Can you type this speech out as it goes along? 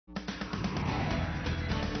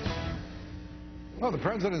Well, the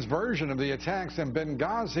president's version of the attacks in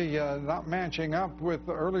Benghazi not matching up with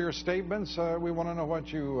earlier statements. We want to know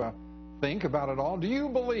what you think about it all. Do you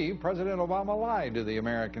believe President Obama lied to the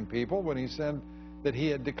American people when he said that he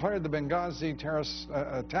had declared the Benghazi terrorist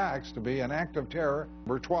attacks to be an act of terror?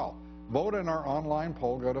 Number 12. Vote in our online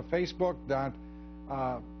poll. Go to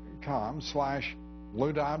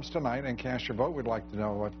facebook.com/Lou Dobbs tonight and cast your vote. We'd like to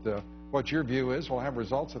know what your view is. We'll have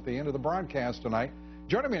results at the end of the broadcast tonight.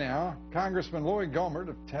 Joining me now, Congressman Louie Gohmert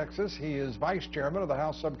of Texas. He is Vice Chairman of the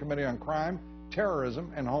House Subcommittee on Crime,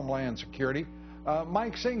 Terrorism, and Homeland Security.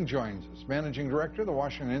 Mike Singh joins us, Managing Director of the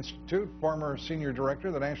Washington Institute, former Senior Director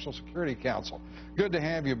of the National Security Council. Good to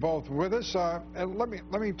have you both with us. And let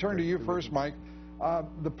me turn to you first, Mike.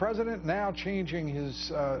 The President now changing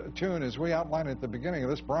his tune, as we outlined at the beginning of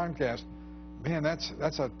this broadcast. Man,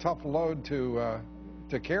 that's a tough load to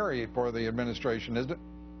carry for the administration, isn't it?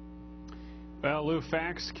 Well, Lou,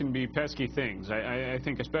 facts can be pesky things. I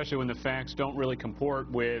think especially when the facts don't really comport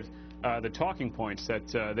with the talking points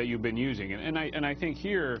that you've been using. And I think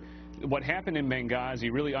here, what happened in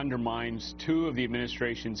Benghazi really undermines two of the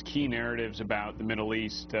administration's key narratives about the Middle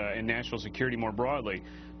East and national security more broadly.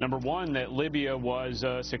 Number one, that Libya was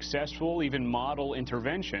a successful, even model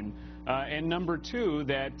intervention. And number two,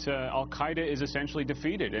 that al-Qaeda is essentially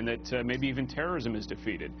defeated and that maybe even terrorism is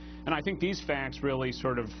defeated. And I think these facts really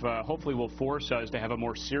sort of hopefully will force us to have a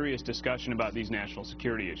more serious discussion about these national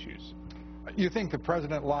security issues. You think the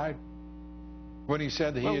President lied when he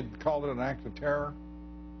said that he had called it an act of terror?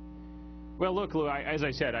 Well, look, Lou, as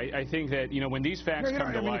I said, I think that, when these facts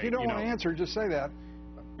come to light... If you don't want to answer, just say that.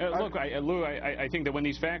 Look, Lou, I think that when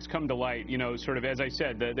these facts come to light, sort of, as I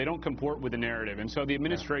said, they don't comport with the narrative. And so the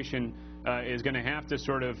administration is going to have to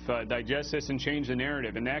sort of digest this and change the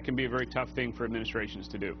narrative. And that can be a very tough thing for administrations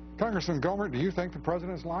to do. Congressman Gohmert, do you think the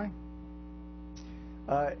President's lying?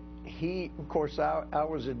 Of course, I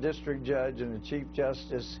was a district judge and a Chief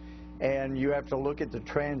Justice, and you have to look at the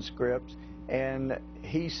transcript. And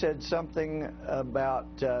he said something about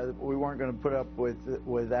we weren't going to put up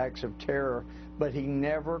with acts of terror, but he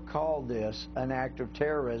never called this an act of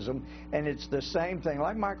terrorism. And it's the same thing.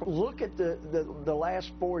 Like Michael, look at the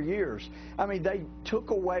last 4 years. I mean, they took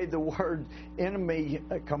away the word enemy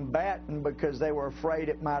combatant because they were afraid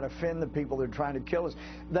it might offend the people that are trying to kill us.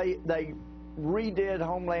 They redid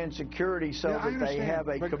Homeland Security so that they have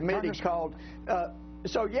a committee called...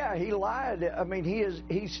 So yeah, he lied. I mean, he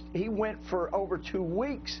went for over 2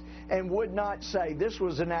 weeks and would not say this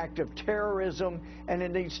was an act of terrorism and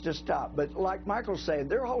it needs to stop. But like Michael said,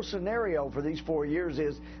 their whole scenario for these 4 years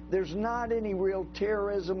is there's not any real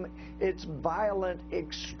terrorism. It's violent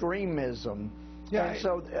extremism. Yeah. And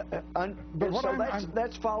so,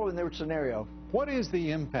 that's following their scenario. What is the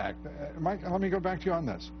impact, Mike? Let me go back to you on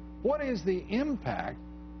this. What is the impact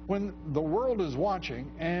when the world is watching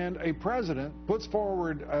and a president puts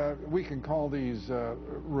forward, we can call these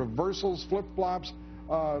reversals, flip-flops,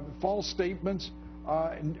 false statements,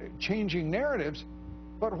 changing narratives,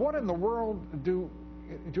 but what in the world do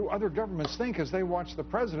other governments think as they watch the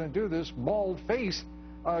president do this bald face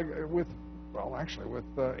with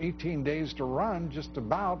 18 days to run just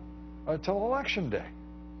about till Election Day?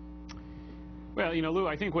 Well, Lou,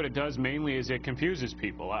 I think what it does mainly is it confuses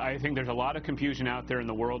people. I think there's a lot of confusion out there in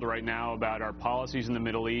the world right now about our policies in the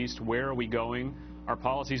Middle East, where are we going, our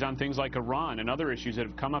policies on things like Iran and other issues that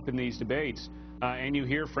have come up in these debates. And you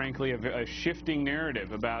hear, frankly, a shifting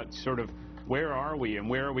narrative about sort of where are we and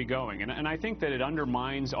where are we going. And I think that it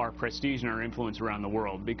undermines our prestige and our influence around the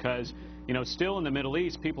world because, still in the Middle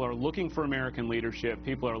East, people are looking for American leadership.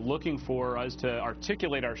 People are looking for us to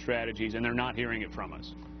articulate our strategies, and they're not hearing it from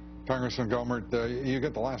us. Congressman Gohmert, you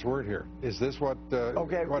get the last word here. Is this what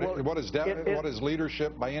is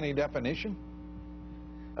leadership by any definition?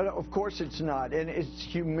 Of course it's not, and it's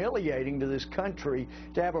humiliating to this country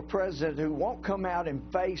to have a president who won't come out and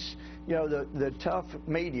face, the tough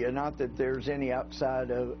media. Not that there's any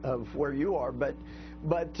outside of where you are, but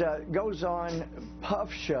goes on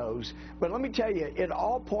puff shows. But let me tell you, it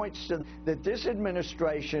all points to that this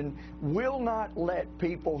administration will not let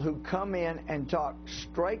people who come in and talk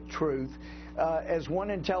straight truth. As one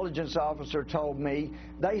intelligence officer told me,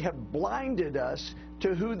 they have blinded us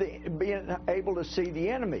to being able to see the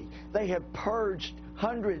enemy. They have purged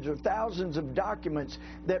hundreds or thousands of documents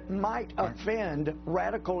that might offend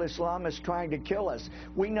radical Islamists trying to kill us.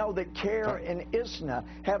 We know that CARE and ISNA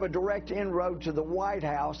have a direct inroad to the White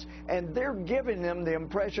House, and they're giving them the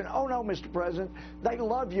impression, oh no, Mr. President, they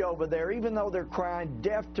love you over there, even though they're crying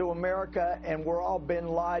death to America and we're all bin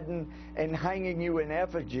Laden and hanging you in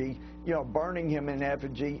effigy, burning him in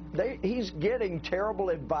effigy. He's getting terrible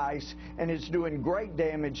advice, and it's doing great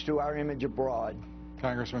great damage to our image abroad.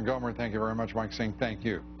 Congressman Gohmert, thank you very much. Mike Singh, thank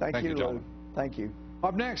you. Thank you, Lou. gentlemen. Thank you.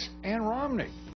 Up next, Ann Romney.